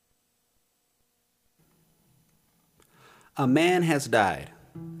A man has died.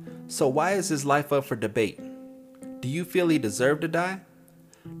 So why is his life up for debate? Do you feel he deserved to die?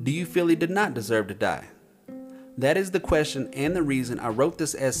 Do you feel he did not deserve to die? That is the question and the reason I wrote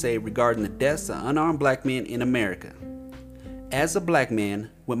this essay regarding the deaths of unarmed black men in America. As a black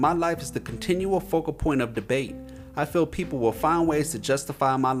man, when my life is the continual focal point of debate, I feel people will find ways to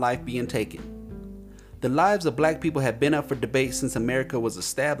justify my life being taken. The lives of black people have been up for debate since America was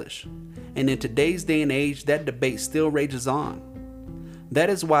established, and in today's day and age, that debate still rages on. That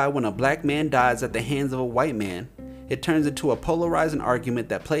is why when a black man dies at the hands of a white man, it turns into a polarizing argument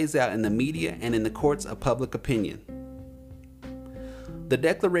that plays out in the media and in the courts of public opinion. The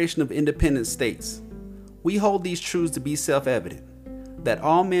Declaration of Independence states, "We hold these truths to be self-evident, that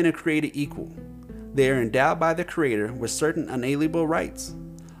all men are created equal. They are endowed by their Creator with certain unalienable rights.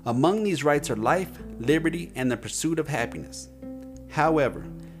 Among these rights are life, liberty, and the pursuit of happiness." However,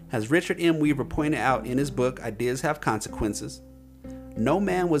 as Richard M. Weaver pointed out in his book Ideas Have Consequences, no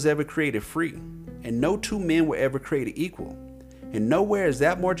man was ever created free, and no two men were ever created equal, and nowhere is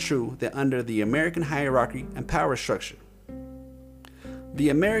that more true than under the American hierarchy and power structure. The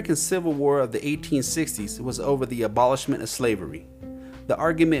American Civil War of the 1860s was over the abolishment of slavery, the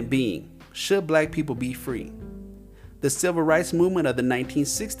argument being, should black people be free? The Civil Rights Movement of the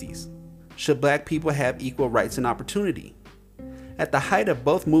 1960s, should black people have equal rights and opportunity? At the height of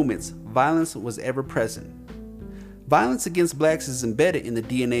both movements, violence was ever present. Violence against blacks is embedded in the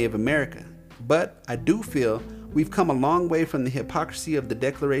DNA of America, but I do feel we've come a long way from the hypocrisy of the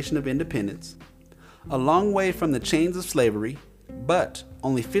Declaration of Independence, a long way from the chains of slavery, but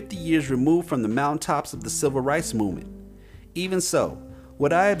only 50 years removed from the mountaintops of the Civil Rights Movement. Even so,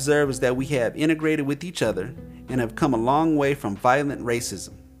 what I observe is that we have integrated with each other and have come a long way from violent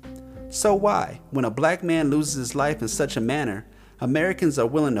racism. So why, when a black man loses his life in such a manner, Americans are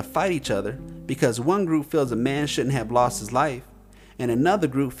willing to fight each other because one group feels a man shouldn't have lost his life, and another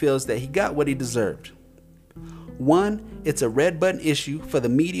group feels that he got what he deserved? One, it's a red button issue for the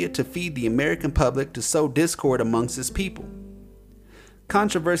media to feed the American public to sow discord amongst its people.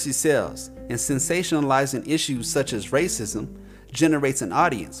 Controversy sells, and sensationalizing issues such as racism generates an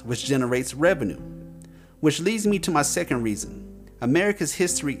audience, which generates revenue. Which leads me to my second reason, America's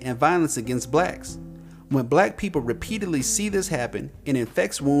history and violence against blacks. When black people repeatedly see this happen, it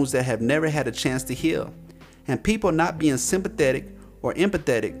infects wounds that have never had a chance to heal, and people not being sympathetic or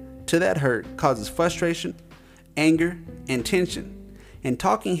empathetic to that hurt causes frustration, anger, and tension. And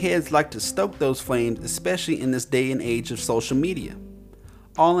talking heads like to stoke those flames, especially in this day and age of social media.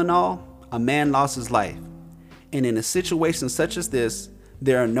 All in all, a man lost his life. And in a situation such as this,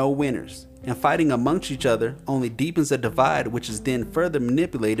 there are no winners, and fighting amongst each other only deepens a divide which is then further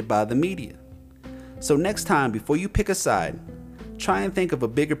manipulated by the media. So next time, before you pick a side, try and think of a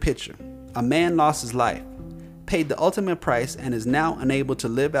bigger picture. A man lost his life, paid the ultimate price, and is now unable to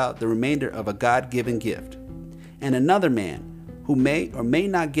live out the remainder of a God-given gift. And another man, who may or may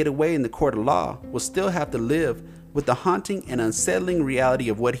not get away in the court of law, will still have to live with the haunting and unsettling reality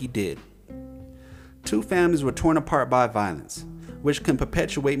of what he did. Two families were torn apart by violence, which can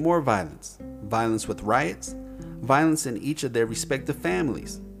perpetuate more violence. Violence with riots, violence in each of their respective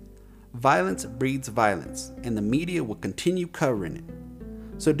families. Violence breeds violence, and the media will continue covering it.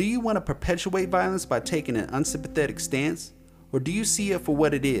 So do you want to perpetuate violence by taking an unsympathetic stance, or do you see it for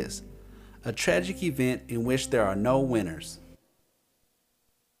what it is? A tragic event in which there are no winners?